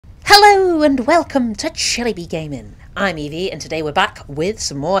Hello and welcome to Chillybee Gaming. I'm Evie and today we're back with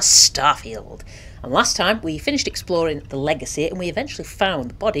some more Starfield. And last time we finished exploring the legacy and we eventually found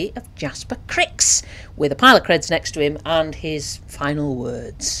the body of Jasper Kryx with a pile of creds next to him and his final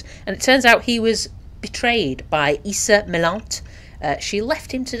words. And it turns out he was betrayed by Issa Melant. She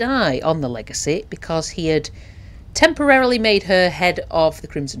left him to die on the legacy because he had temporarily made her head of the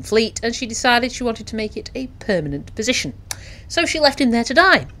Crimson Fleet and she decided she wanted to make it a permanent position. So she left him there to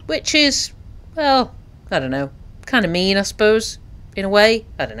die, which is, well, I don't know, kind of mean, I suppose, in a way.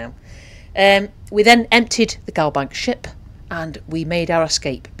 I don't know. We then emptied the Galbank ship and we made our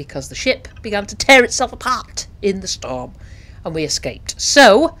escape because the ship began to tear itself apart in the storm and we escaped.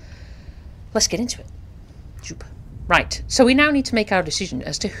 So, let's get into it. Right, so we now need to make our decision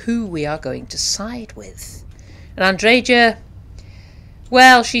as to who we are going to side with. And Andreja,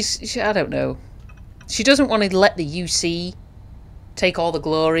 well, she's I don't know. She doesn't want to let the UC take all the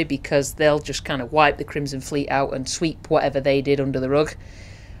glory because they'll just kind of wipe the Crimson Fleet out and sweep whatever they did under the rug.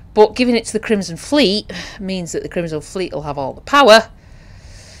 But giving it to the Crimson Fleet means that the Crimson Fleet will have all the power.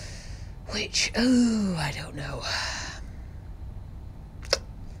 Which, oh, I don't know.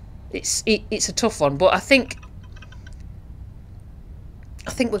 It's a tough one, but I think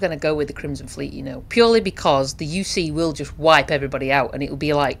we're going to go with the Crimson Fleet, you know, purely because the UC will just wipe everybody out and it will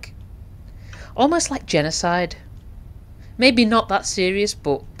be like, almost like genocide. Maybe not that serious,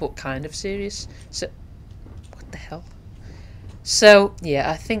 but kind of serious. So, what the hell? So,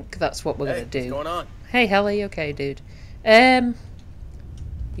 yeah, I think that's what we're going to do. What's going on? Hey, hell, are you okay, dude? Yeah,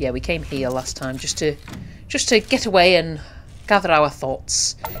 we came here last time just to get away and gather our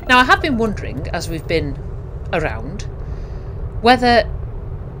thoughts. Now, I have been wondering, as we've been around, whether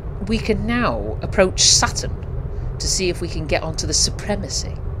we can now approach Saturn to see if we can get onto the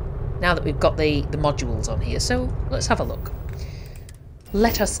Supremacy. Now that we've got the modules on here, so let's have a look.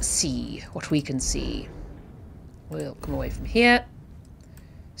 Let us see what we can see. We'll come away from here.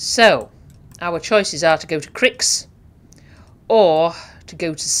 So, our choices are to go to Kryx or to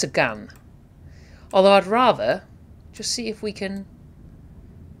go to Sagan. Although I'd rather just see if we can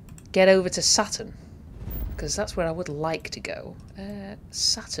get over to Saturn, because that's where I would like to go.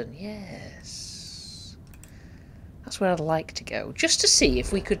 Saturn, yes. That's where I'd like to go, just to see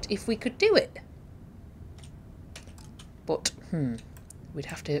if we could do it. But we'd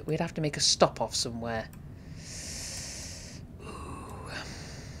have to make a stop off somewhere. Ooh.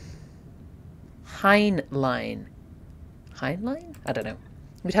 Heinlein. Heinlein? I don't know.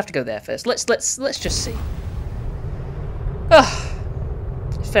 We'd have to go there first. Let's just see. Oh,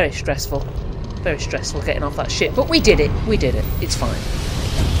 it's very stressful. Very stressful getting off that ship, but we did it. We did it. It's fine.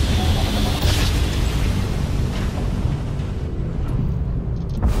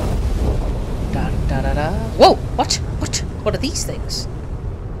 Whoa! What? What are these things?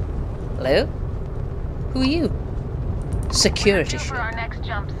 Hello? Who are you? Security ship. For our next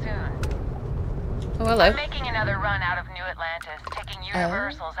jump soon. Oh, hello. I'm making another run out of New Atlantis, taking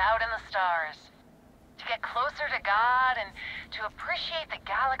universals out in the stars. To get closer to God and to appreciate the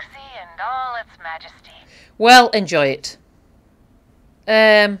galaxy and all its majesty. Well, enjoy it.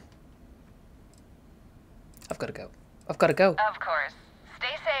 I've got to go. I've got to go. Of course.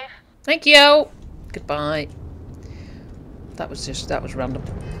 Stay safe. Thank you. Goodbye. That was random.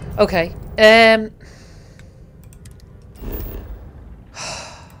 Okay.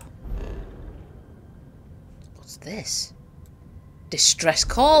 What's this? Distress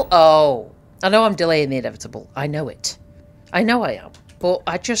call? Oh. I know I'm delaying the inevitable. I know it. I know I am. But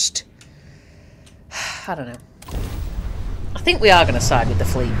I don't know. I think we are going to side with the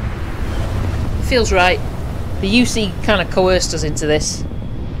fleet. It feels right. The UC kind of coerced us into this.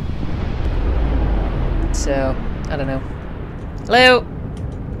 So, I don't know. Hello?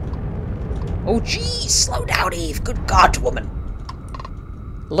 Oh, geez. Slow down, Eve. Good God, woman.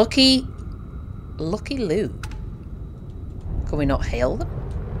 Lucky Lou. Can we not hail them?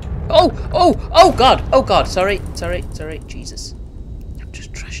 Oh God, sorry, Jesus. I've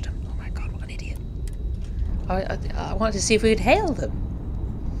just trashed him. Oh my God, what an idiot. I wanted to see if we could hail them.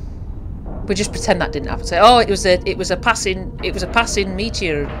 We just pretend that didn't happen. Say, oh, it was a passing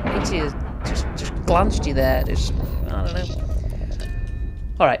meteor just glanced you there. I don't know.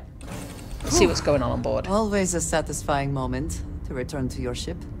 Alright. Let's see what's going on board. Always a satisfying moment to return to your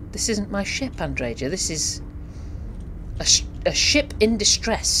ship. This isn't my ship, Andreja. This is a ship in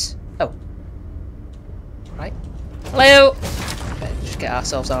distress. Oh. Right. Hello! Better just get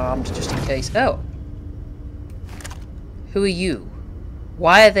ourselves armed just in case. Oh. Who are you?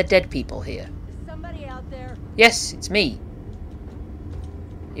 Why are there dead people here? Is somebody out there? Yes, it's me.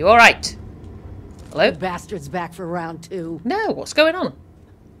 You alright? Hello? The bastard's back for round 2. No, what's going on?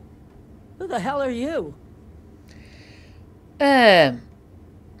 Who the hell are you?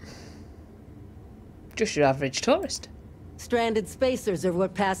 Just your average tourist. Stranded spacers are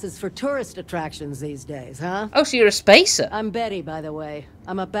what passes for tourist attractions these days, huh? Oh, so you're a spacer? I'm Betty, by the way.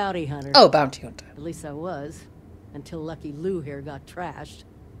 I'm a bounty hunter. Oh, bounty hunter. At least I was, until Lucky Lou here got trashed.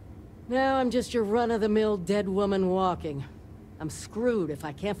 Now I'm just your run-of-the-mill dead woman walking. I'm screwed if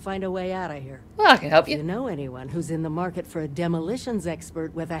I can't find a way out of here. Well, I can help If you you. know anyone who's in the market for a demolitions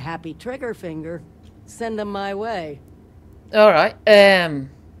expert with a happy trigger finger, send them my way. Alright,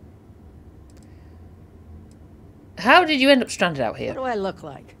 how did you end up stranded out What here? do I look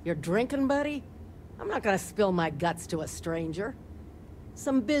like? Your drinking buddy? I'm not gonna spill my guts to a stranger.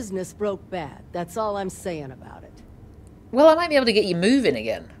 Some business broke bad. That's all I'm saying about it. Well, I might be able to get you moving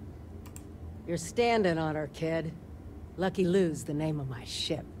again. You're standing on her, kid. Lucky Lou's the name of my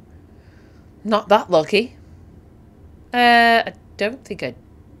ship. Not that lucky. I don't think I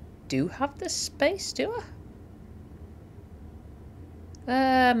do have the space, do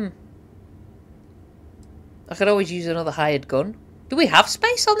I? I could always use another hired gun. Do we have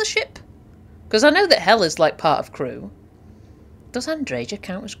space on the ship? Because I know that Hell is like part of crew. Does Andreja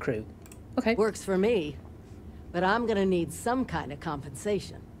count as crew? Okay. Works for me. But I'm gonna need some kind of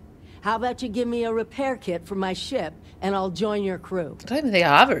compensation. How about you give me a repair kit for my ship, and I'll join your crew? I don't even think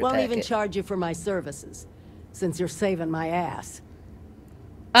I have a repair Won't even kit. charge you for my services, since you're saving my ass.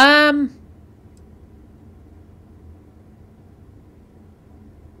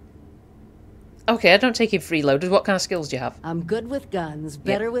 Okay, I don't take in freeloaders. What kind of skills do you have? I'm good with guns,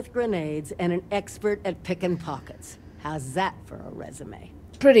 better with grenades, and an expert at picking pockets. How's that for a resume?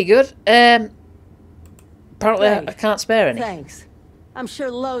 Pretty good. Apparently Great. I can't spare any. Thanks. I'm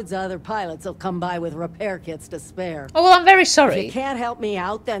sure loads of other pilots will come by with repair kits to spare. Oh, well, I'm very If sorry. you can't help me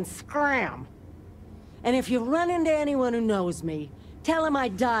out, then scram. And if you run into anyone who knows me, tell him I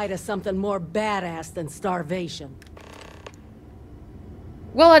died of something more badass than starvation.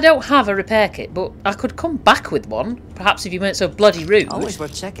 Well, I don't have a repair kit, but I could come back with one. Perhaps if you weren't so bloody rude. Always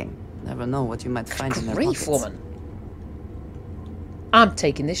worth checking. Never know what you might find in their Grief, pockets. woman. I'm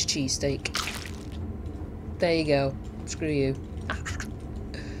taking this cheesesteak. There you go. Screw you.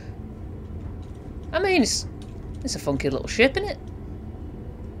 I mean, it's a funky little ship, isn't it?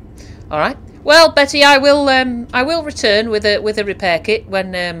 All right. Well, Betty, I will return with a repair kit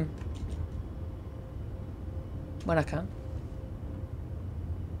when I can.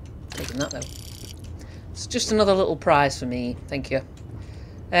 Taking that though. It's just another little prize for me. Thank you.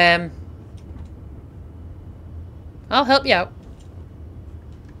 I'll help you out.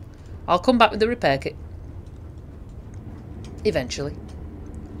 I'll come back with the repair kit. Eventually.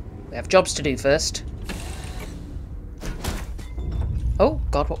 We have jobs to do first. Oh,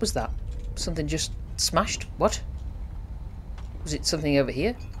 God, what was that? Something just smashed? What? Was it something over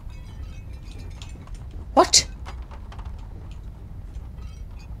here? What?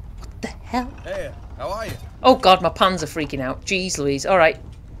 What the hell? Hey, how are you? Oh, God, my pans are freaking out. Jeez Louise. All right.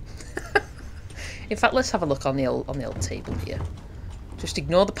 In fact, let's have a look on the old table here. Just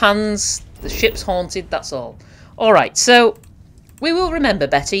ignore the pans. The ship's haunted, that's all. All right, so we will remember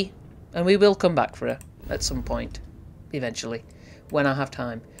Betty, and we will come back for her at some point, eventually, when I have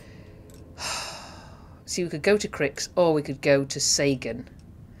time. See, we could go to Kryx, or we could go to Sagan.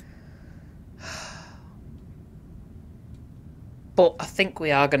 But I think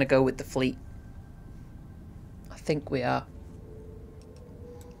we are going to go with the fleet. I think we are.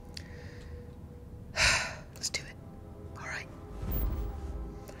 Let's do it. All right.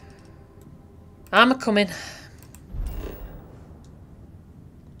 I'm a-coming.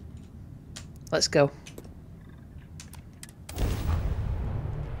 Let's go.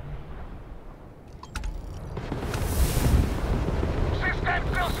 System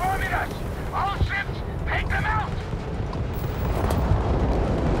still swarming us! All ships, take them out!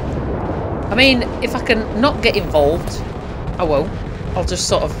 I mean, if I can not get involved, I won't. I'll just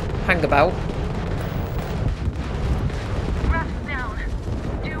sort of hang about. Rest down.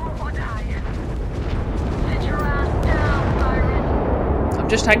 Do or die. Sit your ass down, Siren. I'm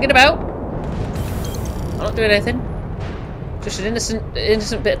just hanging about. I'm not doing anything. Just an innocent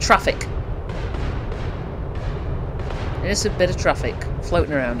bit of traffic. Innocent bit of traffic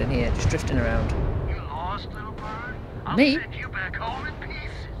floating around in here, just drifting around. You lost, little bird? I'll Me? send you back home in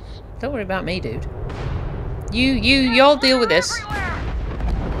pieces. Don't worry about me, dude. Y'all deal with this.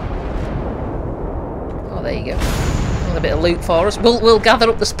 Oh, there you go. Another bit of loot for us. We'll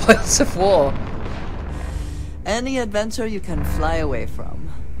gather up the spoils of war. Any adventure you can fly away from.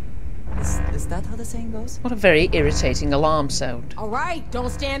 Is that how the saying goes? What a very irritating alarm sound. All right, don't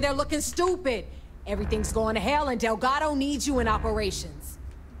stand there looking stupid. Everything's going to hell and Delgado needs you in operations.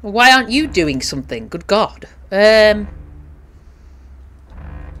 Why aren't you doing something? Good God. Is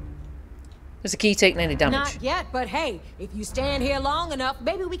the key taking any damage? Not yet, but hey, if you stand here long enough,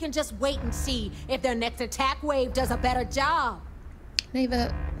 maybe we can just wait and see if their next attack wave does a better job.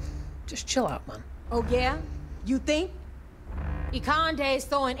 Neva, just chill out, man. Oh yeah? You think? Ikande's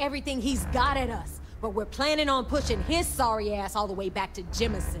throwing everything he's got at us, but we're planning on pushing his sorry ass all the way back to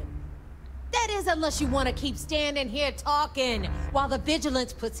Jemison. That is, unless you want to keep standing here talking while the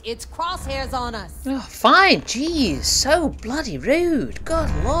Vigilance puts its crosshairs on us. Oh, fine. Jeez, so bloody rude.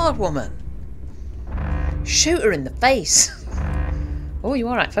 Good Lord, woman. Shoot her in the face. Oh, you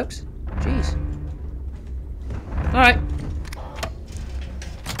alright, folks? Jeez. Alright.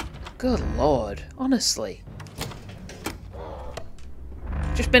 Good Lord, honestly.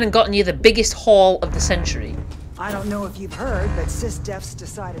 Just been and gotten you the biggest haul of the century. I don't know if you've heard, but SysDef's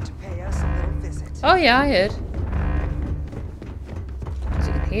decided to pay us a little visit. Oh yeah, I heard. Is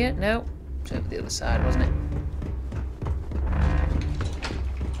it in here? No. It's over the other side, wasn't it?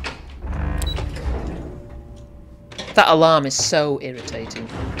 That alarm is so irritating.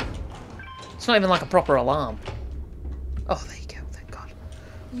 It's not even like a proper alarm. Oh, there you go. Thank God.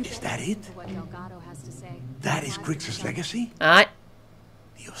 Is that it? That is Kryx's legacy? Alright.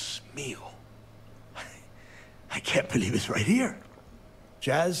 Dios mío. I can't believe it's right here.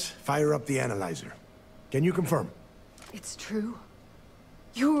 Jazz, fire up the analyzer. Can you confirm? It's true.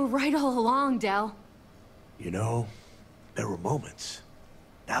 You were right all along, Del. You know, there were moments.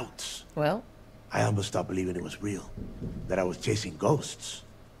 Doubts. Well. I almost stopped believing it was real. That I was chasing ghosts.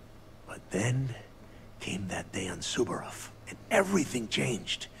 But then came that day on Subarov, and everything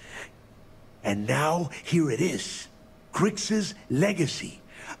changed. And now, here it is. Kryx's legacy.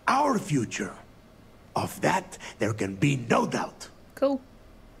 Our future. Of that, there can be no doubt. Cool.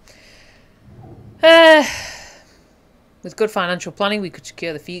 With good financial planning, we could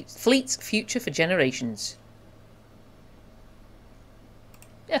secure the fleet's future for generations.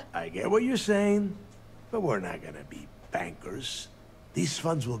 Yeah. I get what you're saying, but we're not gonna be bankers. These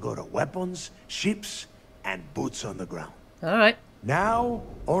funds will go to weapons, ships, and boots on the ground. Alright. Now,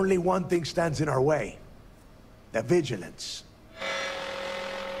 only one thing stands in our way. The Vigilance.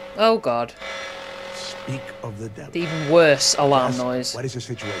 Oh God. Speak of the devil. The even worse alarm Yes, noise. What is the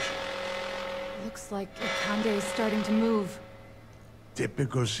situation? Looks like Ikande is starting to move.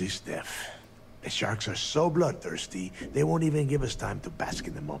 Typical SysDef. The sharks are so bloodthirsty, they won't even give us time to bask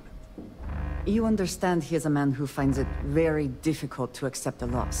in the moment. You understand he is a man who finds it very difficult to accept a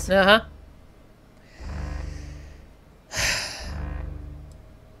loss. Uh-huh.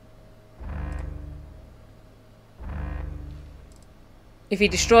 If he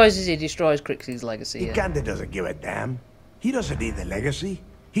destroys us, he destroys Kryx's legacy. Yeah. Ikande doesn't give a damn. He doesn't need the legacy.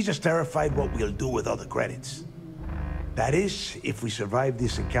 He's just terrified what we'll do with all the credits. That is, if we survive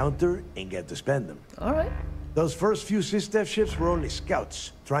this encounter and get to spend them. Alright. Those first few SysDef ships were only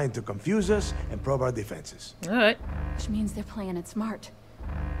scouts, trying to confuse us and probe our defenses. Alright. Which means they're playing it smart.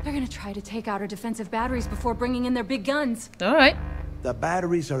 They're gonna try to take out our defensive batteries before bringing in their big guns. Alright. The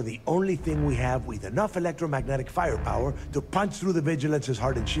batteries are the only thing we have with enough electromagnetic firepower to punch through the Vigilance's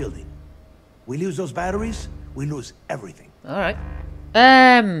hardened shielding. We lose those batteries, we lose everything. Alright.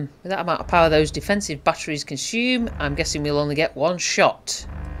 With that amount of power those defensive batteries consume, I'm guessing we'll only get one shot.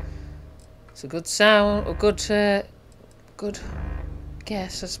 It's a good sound, or good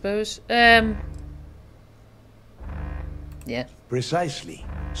guess, I suppose. Yeah. Precisely.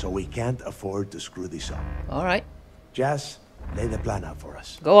 So we can't afford to screw this up. Alright. Jazz, lay the plan out for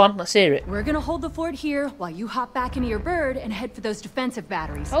us. Go on, let's hear it. We're gonna hold the fort here while you hop back into your bird and head for those defensive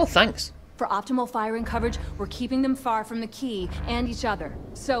batteries. Oh, thanks. For optimal firing coverage, we're keeping them far from the key and each other.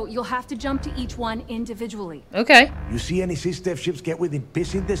 So you'll have to jump to each one individually. Okay. You see any SysDef ships get within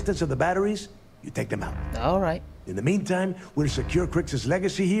pissing distance of the batteries, you take them out. Alright. In the meantime, we'll secure Kryx's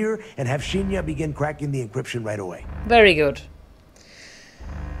legacy here and have Shinya begin cracking the encryption right away. Very good.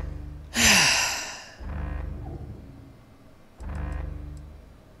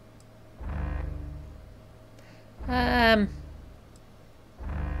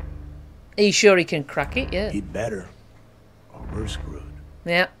 Are you sure he can crack it? Yeah. He'd better, or we're screwed.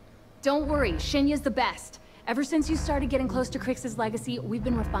 Yeah. Don't worry, Shinya's the best. Ever since you started getting close to Kryx's legacy, we've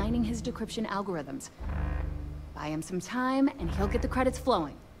been refining his decryption algorithms. Buy him some time, and he'll get the credits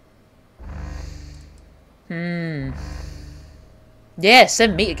flowing. Yeah,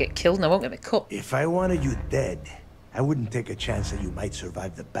 send me to get killed and I won't get my cut. If I wanted you dead, I wouldn't take a chance that you might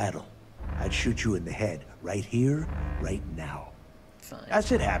survive the battle. I'd shoot you in the head, right here, right now. Fine.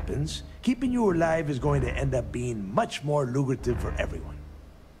 As it happens, keeping you alive is going to end up being much more lucrative for everyone.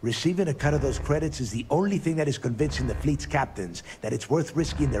 Receiving a cut of those credits is the only thing that is convincing the fleet's captains that it's worth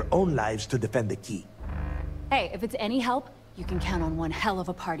risking their own lives to defend the key. Hey, if it's any help, you can count on one hell of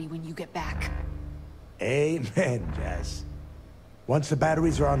a party when you get back. Amen, Jazz. Once the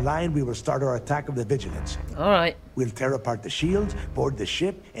batteries are online, we will start our attack of the Vigilance. Alright. We'll tear apart the shields, board the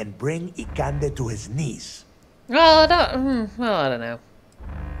ship, and bring Ikande to his knees. Oh, I don't... well, I don't know.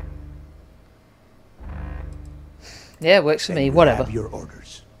 Yeah, works for me. Whatever. Have your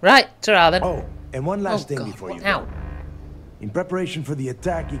orders. Right, ta-ra then. Oh, and one last thing God, before what you now? go. In preparation for the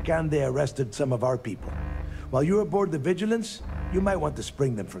attack, Ikande arrested some of our people. While you're aboard the Vigilance, you might want to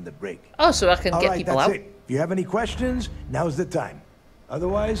spring them from the brig. Oh, so I can All get right, people that's out? it. If you have any questions, now's the time.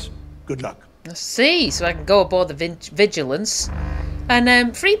 Otherwise, good luck. I see, so I can go aboard the Vigilance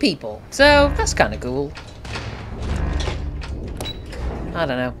and free people. So, that's kind of cool. I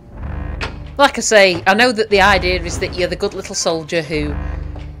don't know. Like I say, I know that the idea is that you're the good little soldier who,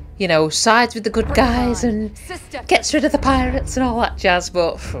 you know, sides with the good guys and gets rid of the pirates and all that jazz,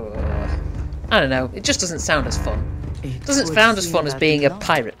 but I don't know, it just doesn't sound as fun. It doesn't sound as fun as being a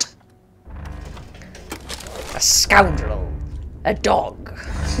pirate. A scoundrel. A dog.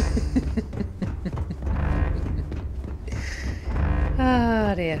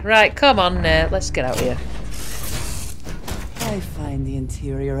 Oh dear. Right, come on, let's get out here. I find the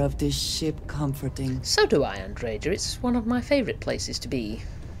interior of this ship comforting. So do I, Andreja. It's one of my favourite places to be.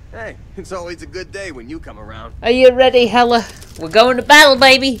 Hey, it's always a good day when you come around. Are you ready, Hella? We're going to battle,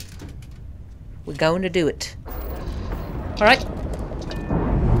 baby! We're going to do it. Alright.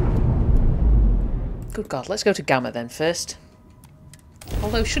 Good God, let's go to Gamma then first.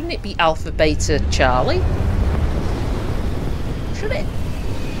 Although, shouldn't it be Alpha, Beta, Charlie? Should it?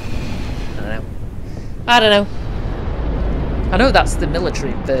 I don't know. I don't know. I know that's the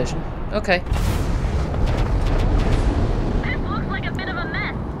military version. Okay. This looks like a bit of a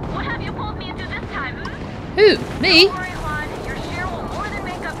mess. What have you pulled me into this time? Who? Me? Don't worry, Juan. Your share will more than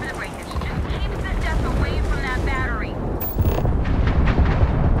make up for the breakage. Just keep the steps away from that battery.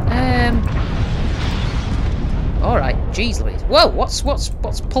 Alright, jeez Louise. Whoa, what's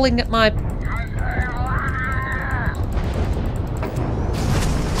pulling at my...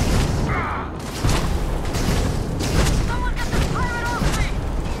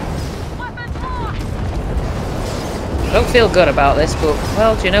 I don't feel good about this, but,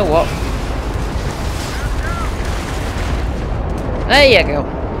 well, do you know what? There you go.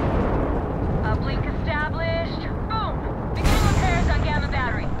 Uplink established. Boom. Beginning repairs on Gamma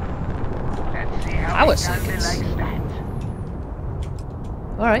battery. Let's see how Power Ikande circuits. likes that.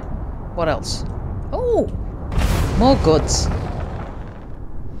 Alright, what else? Oh, more goods.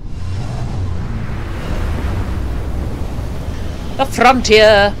 The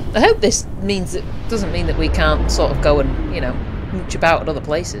frontier! I hope this means it doesn't mean that we can't sort of go and, you know, mooch about at other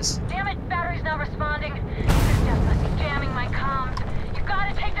places. Damn it, battery's not responding. This stuff must be jamming my comms. You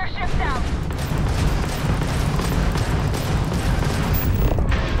gotta take their ships out.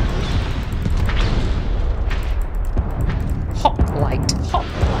 Hoplite.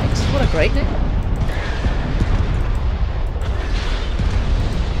 Hoplite. What a great name.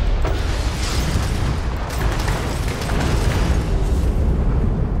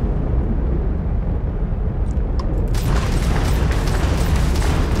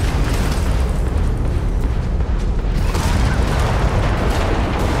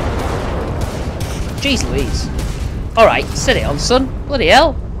 Jeez Louise. Alright, set it on, son. Bloody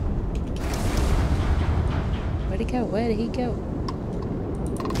hell. Where'd he go? Where did he go?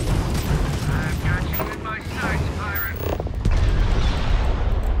 I've got you in my sights, pirate.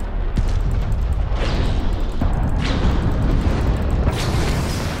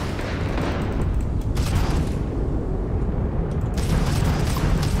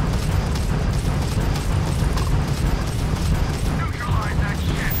 Neutralize that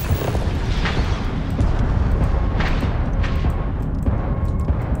ship.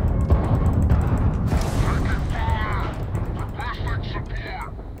 Requesting support.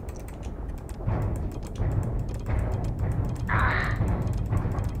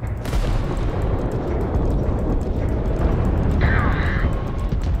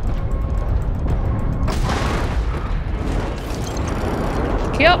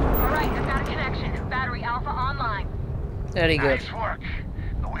 Yup. Alright, I've got a connection. Battery Alpha online. Very good. Nice work.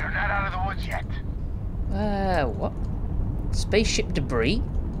 But we're not out of the woods yet. What? Spaceship debris?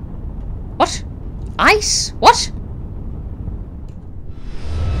 What? Ice? What?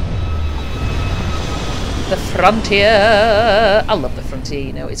 The Frontier! I love the Frontier,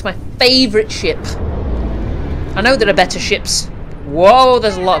 you know. It's my favourite ship. I know there are better ships. Whoa,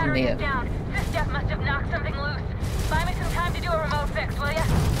 there's a lot of them here. Down. This stuff must have knocked something loose. Buy me some time to do a remote fix, will ya?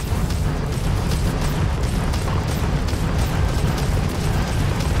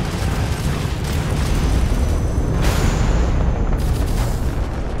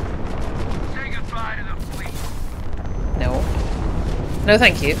 No,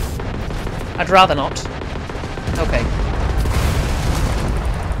 thank you. I'd rather not. Okay.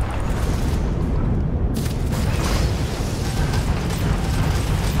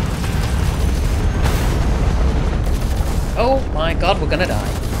 Oh my god, we're gonna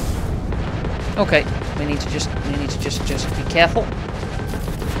die. Okay, we need to just be careful.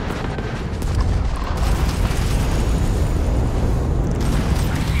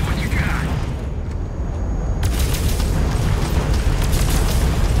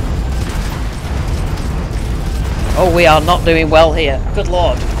 Oh, we are not doing well here. Good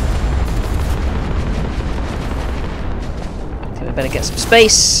lord. I think we better get some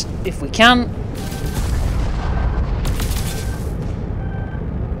space if we can.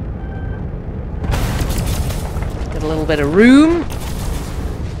 Get a little bit of room.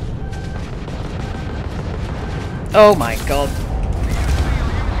 Oh my god.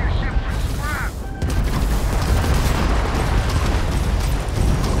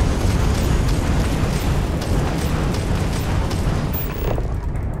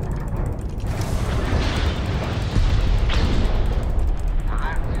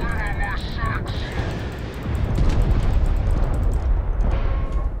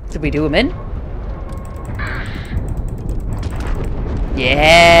 Did we do him in?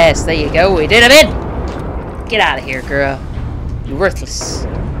 Yes, there you go. We did him in. Get out of here, girl. You're worthless.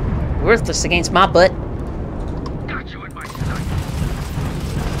 You're worthless against my butt. Got you in my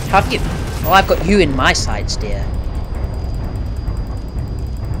sights. Have you? Oh, I've got you in my sights, dear.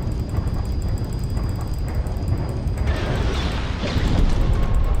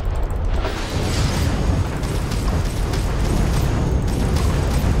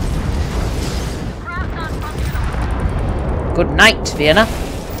 Good night, Vienna.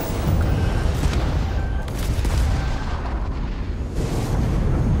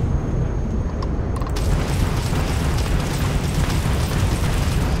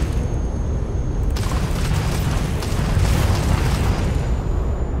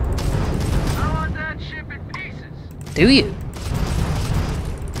 I want that ship in pieces. Do you?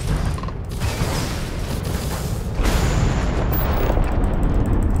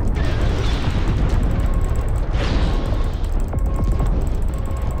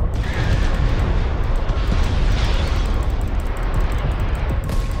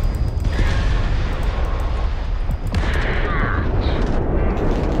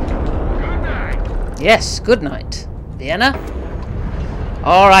 Yes, good night, Vienna.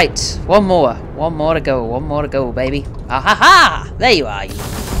 Alright, one more to go, baby. Ah ha ha! There you are, you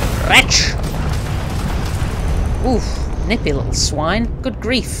wretch! Oof, nippy little swine. Good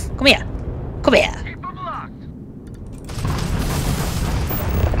grief. Come here. Come here. Keep them locked.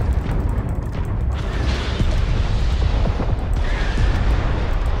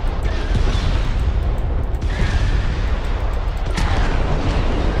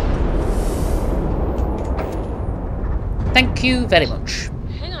 Thank you very much.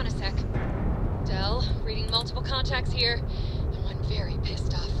 Hang on a sec. Del, reading multiple contacts here, and one very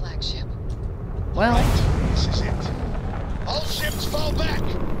pissed off flagship. Well, This is it. All ships fall back.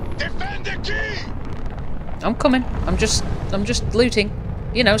 Defend the key. I'm coming. I'm just looting.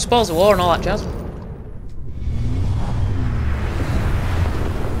 You know, spoils of war and all that jazz.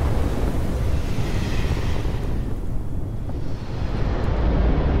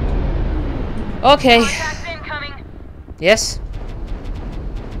 Okay. Contacts incoming. Yes.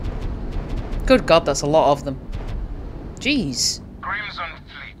 Good God, that's a lot of them. Jeez. Crimson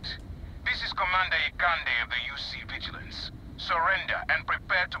Fleet. This is Commander Ikande of the UC Vigilance. Surrender and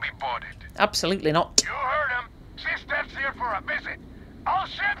prepare to be boarded. Absolutely not. You heard him. System's here for a visit. All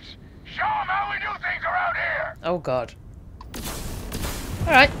ships, show them how we do things around here. Oh God.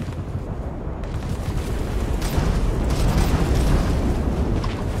 Alright.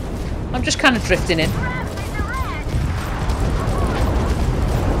 I'm just kind of drifting in.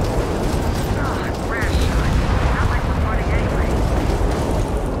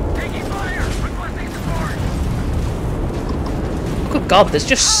 Good God, there's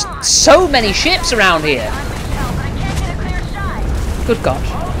just so many ships around here. Good God.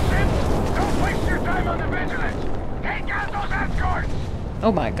 Don't waste your time on the Vigilance. Take out those escorts.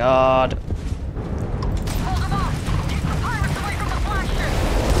 Oh my God. Hold them off. Keep the pirates away from the flagship.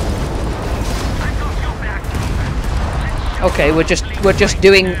 I don't feel bad. Okay, we're just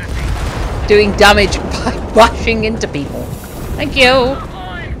doing damage by bashing into people. Thank you.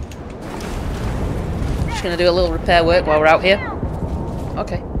 Just gonna do a little repair work while we're out here.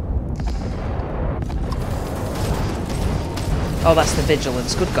 Okay. Oh, that's the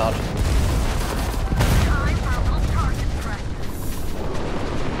Vigilance. Good God.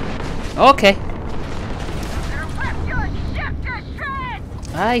 Okay. They're left your ship to shreds.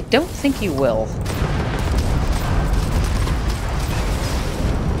 I don't think you will.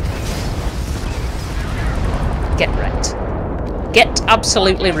 Get wrecked. Get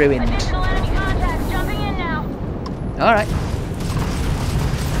absolutely ruined. Alright.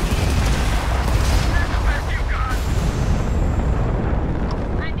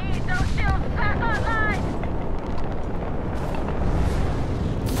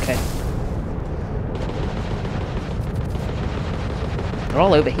 Okay. They're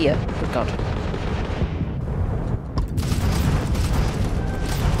all over here. Good God.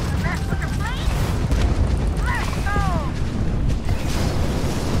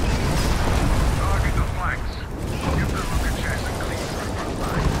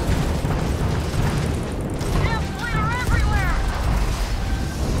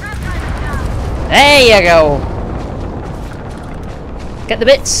 There you go! Get the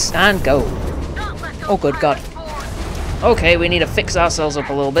bits and go. Oh good God. Okay, we need to fix ourselves up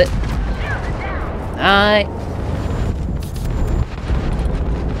a little bit. Aye.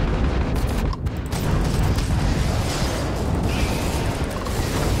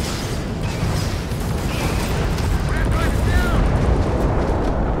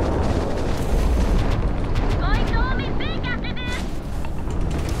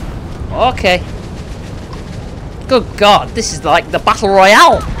 Okay. Good God, this is like the Battle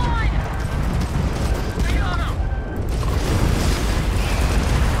Royale.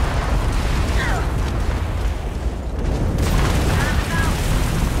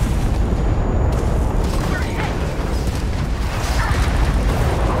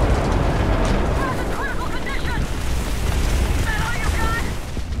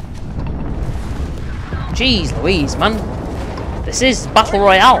 Jeez Louise, man. This is Battle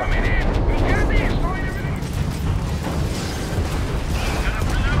Royale.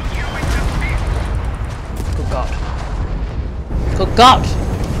 Good God. Good God.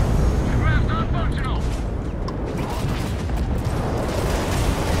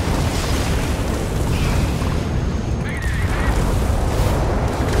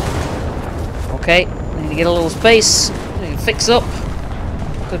 Okay, we need to get a little space. We need to fix up.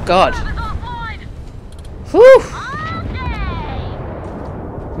 Good God. Whew!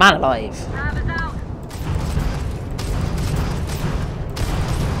 Man alive.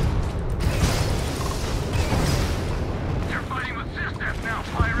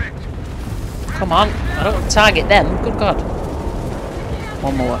 Come on, I don't target them. Good God.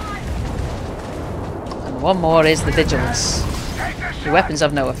 One more. And one more is the vigilance. Your weapons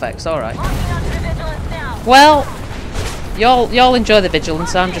have no effects, alright. Well, y'all enjoy the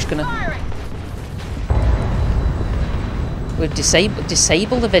vigilance, I'm just gonna... We'll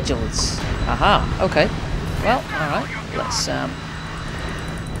disable the vigilance. Aha, okay. Well, alright. Let's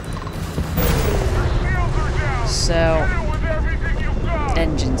so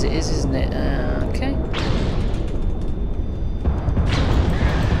engines it is, isn't it? Okay.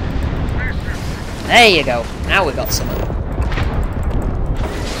 There you go. Now we got something.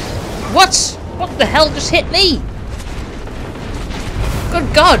 What? What the hell just hit me?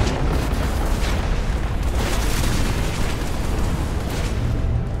 Good God.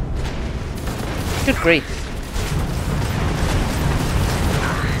 Good grief.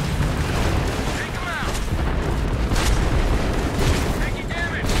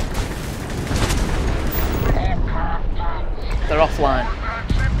 They're offline.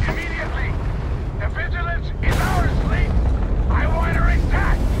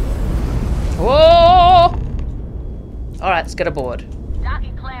 Whoa! Alright, let's get aboard.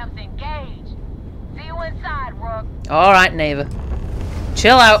 Docking clamps engaged. See you inside, Rook. Alright, neighbor.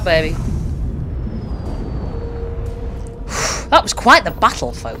 Chill out, baby. That was quite the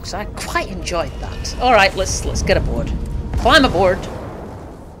battle, folks. I quite enjoyed that. Alright, let's get aboard. Climb aboard.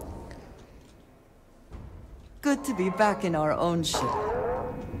 Good to be back in our own ship.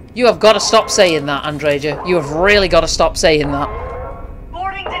 You have got to stop saying that, Andreja. You have really got to stop saying that.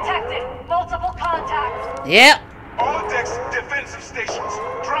 Boarding detected. Multiple contacts. Yep. All decks defensive stations.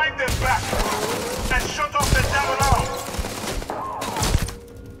 Drive them back. And shut off the down.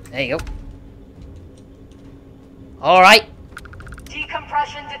 There you go. Alright.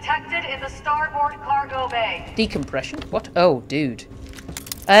 Decompression detected in the starboard cargo bay. Decompression? What? Oh, dude.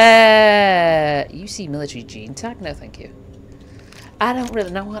 You see military gene tag? No, thank you. I don't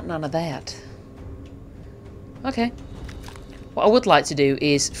really know what none of that. Okay. What I would like to do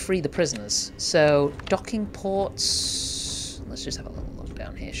is free the prisoners. So, docking ports... Let's just have a little look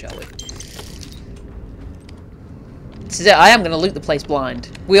down here, shall we? This is it. I am going to loot the place blind.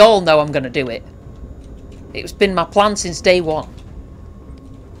 We all know I'm going to do it. It's been my plan since day one.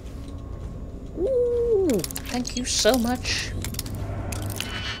 Ooh, thank you so much.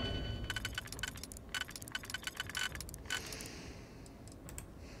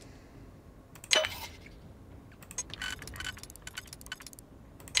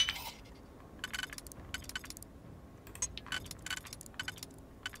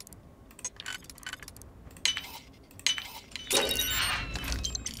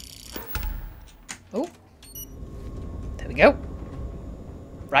 we go.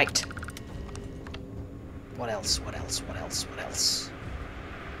 Right. What else? What else? What else? What else?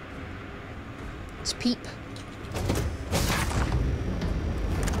 Let's peep.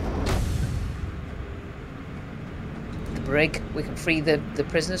 The brig. We can free the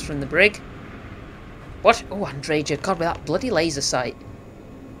prisoners from the brig. What? Oh, Andreja. God, with that bloody laser sight.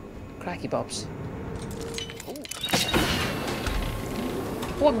 Cracky bobs. Ooh.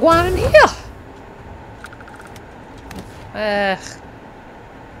 What going on in here?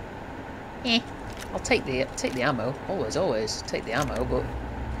 I'll take the ammo. Always take the ammo, but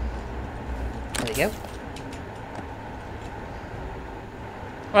there we go.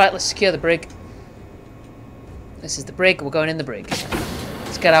 Alright, let's secure the brig. This is the brig, we're going in the brig.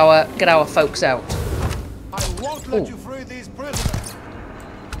 Let's get our folks out. I won't let you free these prisoners.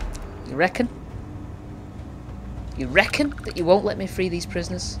 You reckon? You reckon that you won't let me free these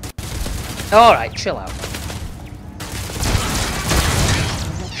prisoners? Alright, chill out.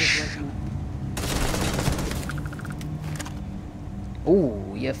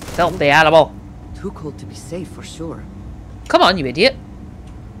 Ooh, you filthy animal. Too cold to be safe, for sure. Come on, you idiot.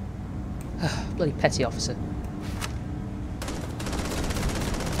 Bloody petty officer.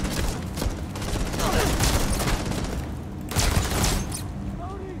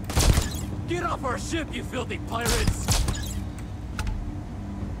 Get off our ship, you filthy pirates!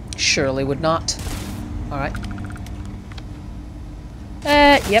 Surely would not. Alright.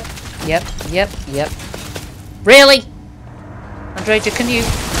 Yep. Really? Andreja, can you...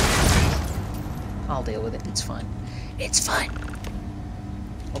 I'll deal with it, it's fine. It's fine.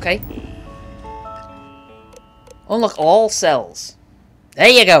 Okay. Unlock all cells. There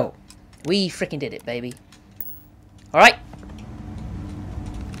you go. We freaking did it, baby. Alright.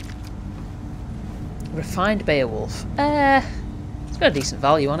 Refined Beowulf. It's got a decent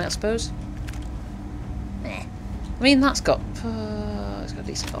value on it, I suppose. I mean, that's got... it's got a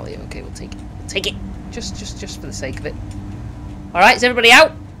decent value. Okay, we'll take it. We'll take it. Just for the sake of it. Alright, is everybody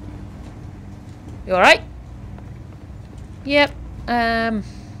out? You alright? Yep. I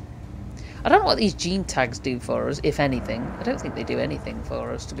don't know what these gene tags do for us, if anything. I don't think they do anything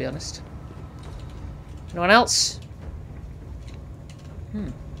for us, to be honest. Anyone else?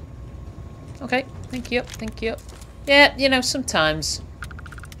 Okay, thank you. Yeah, you know, sometimes,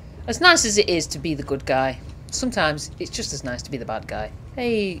 as nice as it is to be the good guy, sometimes it's just as nice to be the bad guy.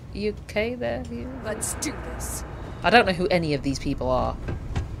 Hey, you okay there? Let's do this. I don't know who any of these people are.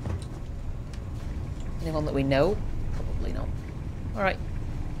 Anyone that we know? Probably not. Alright.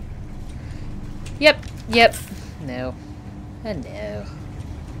 Yep. No. And no.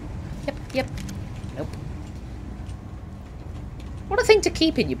 Yep. Nope. What a thing to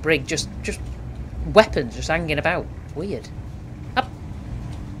keep in your brig, just weapons just hanging about. Weird. Up.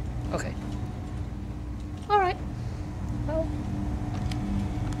 Okay. Alright. Well.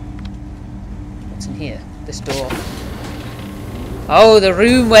 What's in here? This door. Oh, the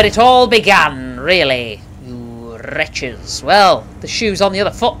room where it all began, really. You wretches. Well, the shoe's on the other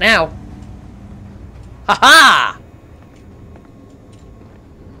foot now. Ha-ha!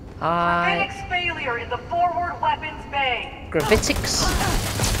 Gravitics failure in the forward weapons bay. Gravitics?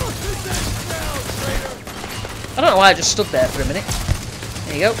 I don't know why I just stood there for a minute.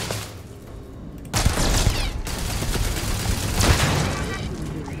 There you go.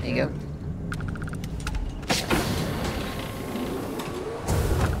 There you go.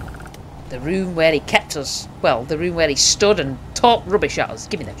 The room where he kept us. Well, the room where he stood and talked rubbish at us.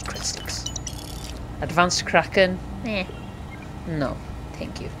 Give me those crit sticks. Advanced Kraken. No.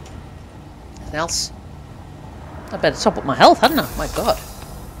 Thank you. Anything else? I'd better top up my health, hadn't I? My god.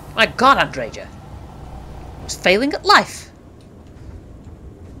 My god, Andreja. I was failing at life.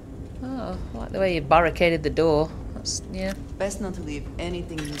 Oh, I like the way you barricaded the door. That's, yeah. Best not to leave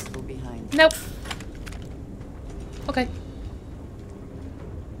anything useful behind. Nope. Okay.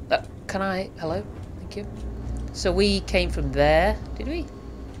 Can I... Hello? Thank you. So we came from there, did we?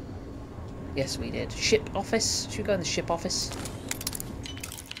 Yes, we did. Ship office. Should we go in the ship office?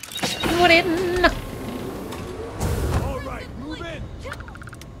 What in? Alright, move in.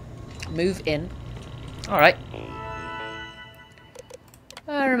 Move in. Alright.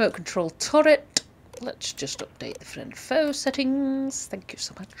 Remote control turret. Let's just update the friend foe settings. Thank you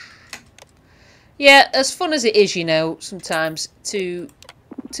so much. Yeah, as fun as it is, you know, sometimes to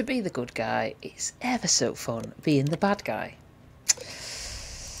be the good guy, it's ever so fun being the bad guy.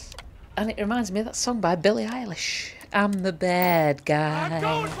 And it reminds me of that song by Billie Eilish. I'm the bad guy. I'm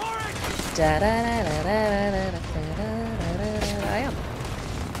going for it. I am.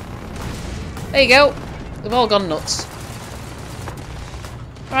 There you go. They've all gone nuts.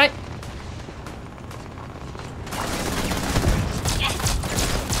 Alright.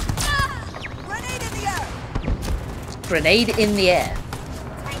 Grenade in the air.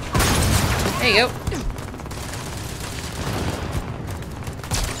 There you go.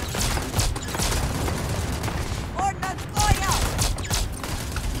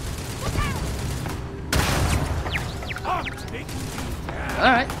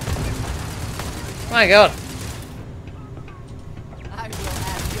 Alright. My god.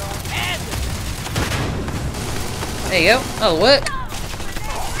 There you go. That'll work.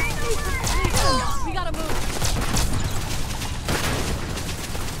 We gotta move.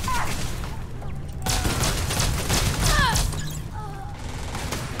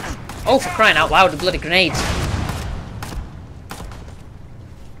 Oh, for crying out loud, the bloody grenades.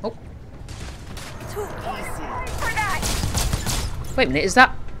 Oh. Wait a minute, is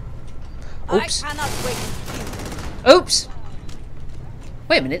that... Oops. Oops.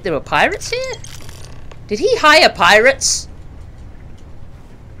 Wait a minute, there were pirates here? Did he hire pirates?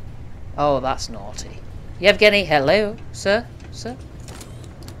 Oh, that's naughty. Yevgeny, hello, sir? Sir?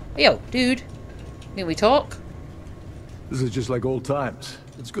 Yo, dude. Can we talk? This is just like old times.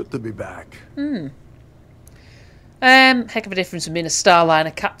 It's good to be back. Heck of a difference from being a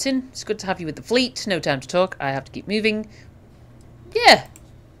Starliner captain. It's good to have you with the fleet. No time to talk. I have to keep moving. Yeah.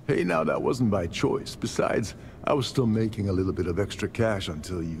 Hey, now that wasn't by choice. Besides, I was still making a little bit of extra cash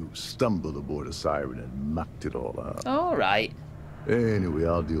until you stumbled aboard a siren and mucked it all up. All right. Anyway,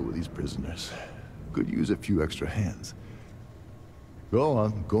 I'll deal with these prisoners. Could use a few extra hands. Go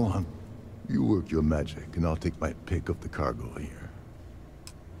on, go on. You work your magic, and I'll take my pick of the cargo here.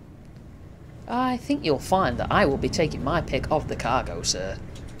 I think you'll find that I will be taking my pick of the cargo, sir.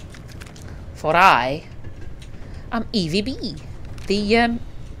 For I am EVB, the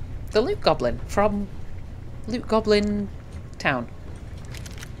Loot Goblin from Loot Goblin Town.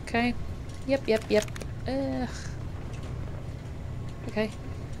 Okay. Yep. Okay.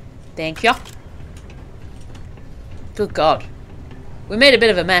 Thank you. Good God. We made a bit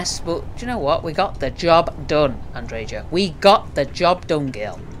of a mess, but do you know what? We got the job done, Andreja. We got the job done,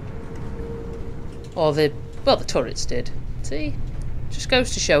 girl. Or the turrets did. See? Just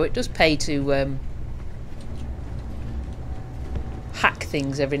goes to show it does pay to hack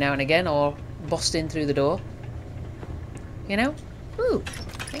things every now and again, or bust in through the door. You know? Ooh,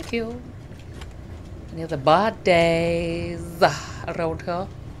 thank you. Any other bad days around here?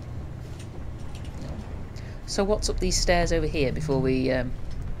 No. So what's up these stairs over here before we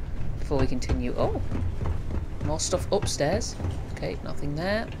continue? Oh, more stuff upstairs. Okay, nothing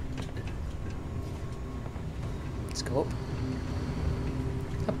there. Let's go up.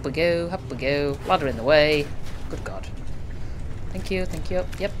 Up we go, up we go. Ladder in the way. Good God. Thank you, thank you.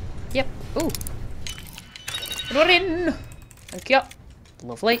 Yep. Ooh. We're in. Thank you.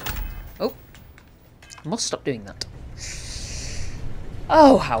 Lovely. Oh. I must stop doing that.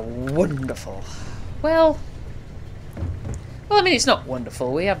 Oh, how wonderful. Well, I mean, it's not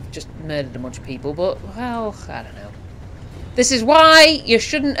wonderful. We have just murdered a bunch of people, but, well, I don't know. This is why you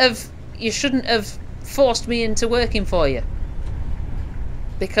shouldn't have forced me into working for you.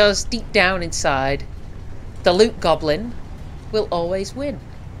 Because deep down inside, the Loot Goblin will always win.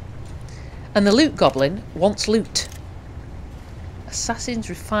 And the Loot Goblin wants loot. Assassin's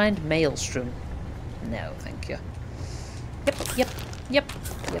Refined Maelstrom. No, thank you. Yep.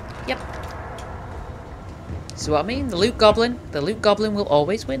 See what I mean? The Loot Goblin will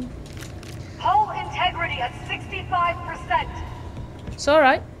always win. Hull integrity at 65%. It's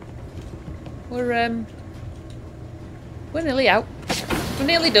alright. We're nearly out. We're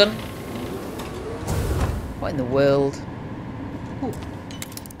nearly done. What in the world? Ooh.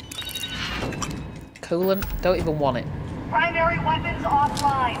 Coolant, don't even want it. Primary weapons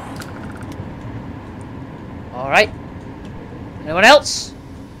offline. Alright. Anyone else?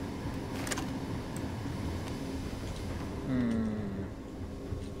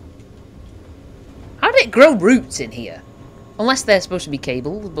 How did it grow roots in here? Unless they're supposed to be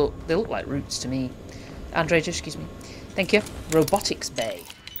cables, but they look like roots to me. Andreja, excuse me. Thank you. Robotics Bay.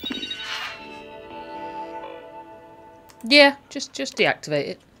 Yeah, just deactivate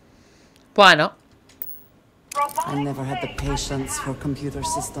it. Why not? I never had the patience for computer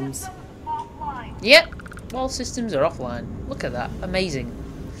systems. Yep, all systems are offline. Look at that, amazing.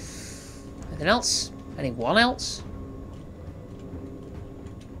 Anything else? Anyone else?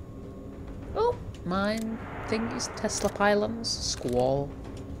 Oh, mine thing is Tesla pylons. Squall.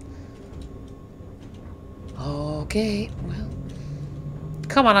 Okay, well.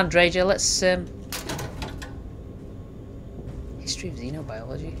 Come on, Andreja, let's History of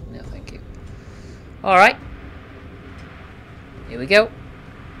xenobiology? No, thank you. Alright. Here we go.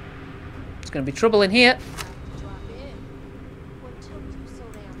 It's going to be trouble in here.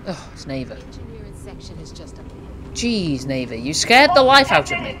 Oh, it's Neva. Engineering section is just up there. Jeez, Navy, you scared the life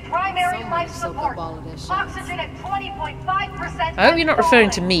out of me. Primary life support. Oxygen at 20.5%. I hope you're not referring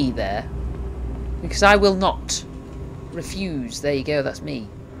to me there. Because I will not refuse. There you go, that's me.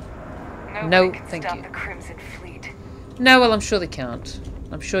 No, thank you. The Crimson Fleet. No, well, I'm sure they can't.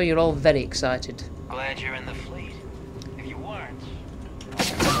 I'm sure you're all very excited. Glad you're in the fleet. If you weren't...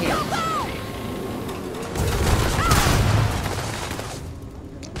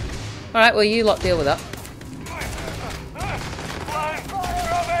 Alright, well, you lot deal with that.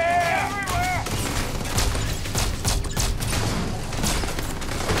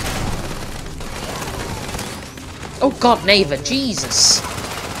 Oh god, Nava, Jesus!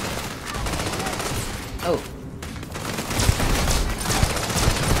 Oh.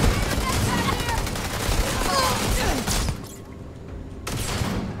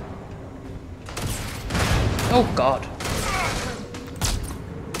 Oh god.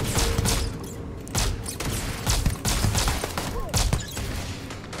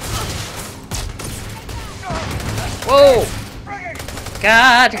 Whoa!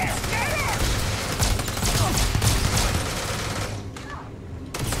 God!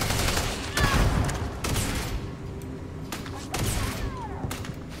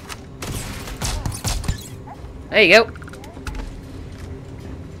 There you go.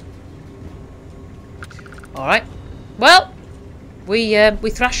 Alright. Well, we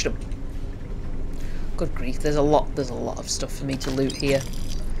thrashed them. Good grief, there's a lot of stuff for me to loot here.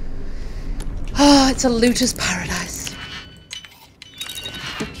 Ah, it's a looter's paradise.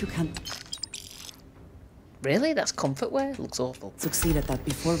 Hope you can Really? That's comfort wear? Looks awful. succeed at that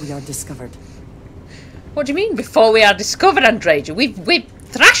before we are discovered. What do you mean before we are discovered, Andreja? We've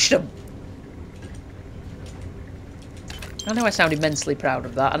thrashed them. I know I sound immensely proud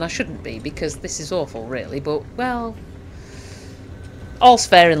of that, and I shouldn't be, because this is awful, really, but, well... All's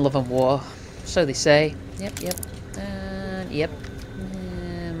fair in love and war. So they say. Yep. Yep. No.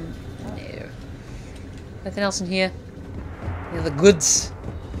 Anything else in here? Any other goods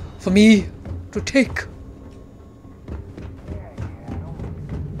for me to take?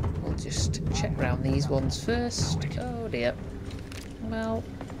 We'll just check round these ones first. Oh dear. Well...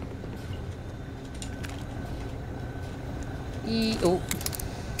 Oh.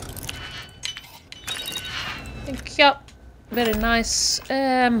 Thank you. Very nice.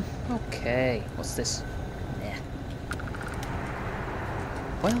 Okay. What's this? Yeah.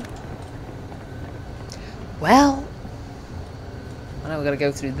 Well. I know we've got to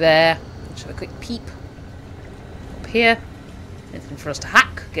go through there. Let's have a quick peep. Up here. Anything for us to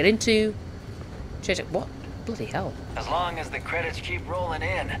hack, get into. Change it. What? Bloody hell. As long as the credits keep rolling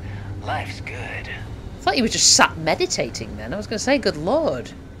in, life's good. I thought you were just sat meditating then. I was going to say, good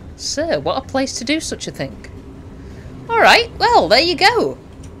lord. Sir, what a place to do such a thing. Alright, well, there you go.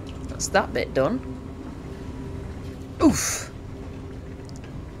 That's that bit done. Oof.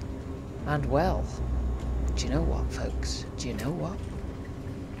 And well, do you know what, folks? Do you know what?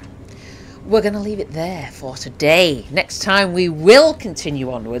 We're going to leave it there for today. Next time we will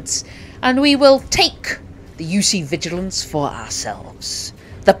continue onwards, and we will take the UC Vigilance for ourselves.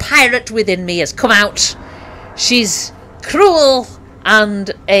 The pirate within me has come out. She's cruel and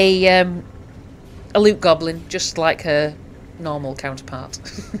a loot goblin, just like her normal counterpart.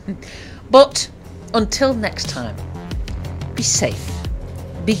 But until next time, be safe,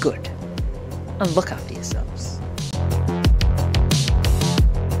 be good, and look after yourselves.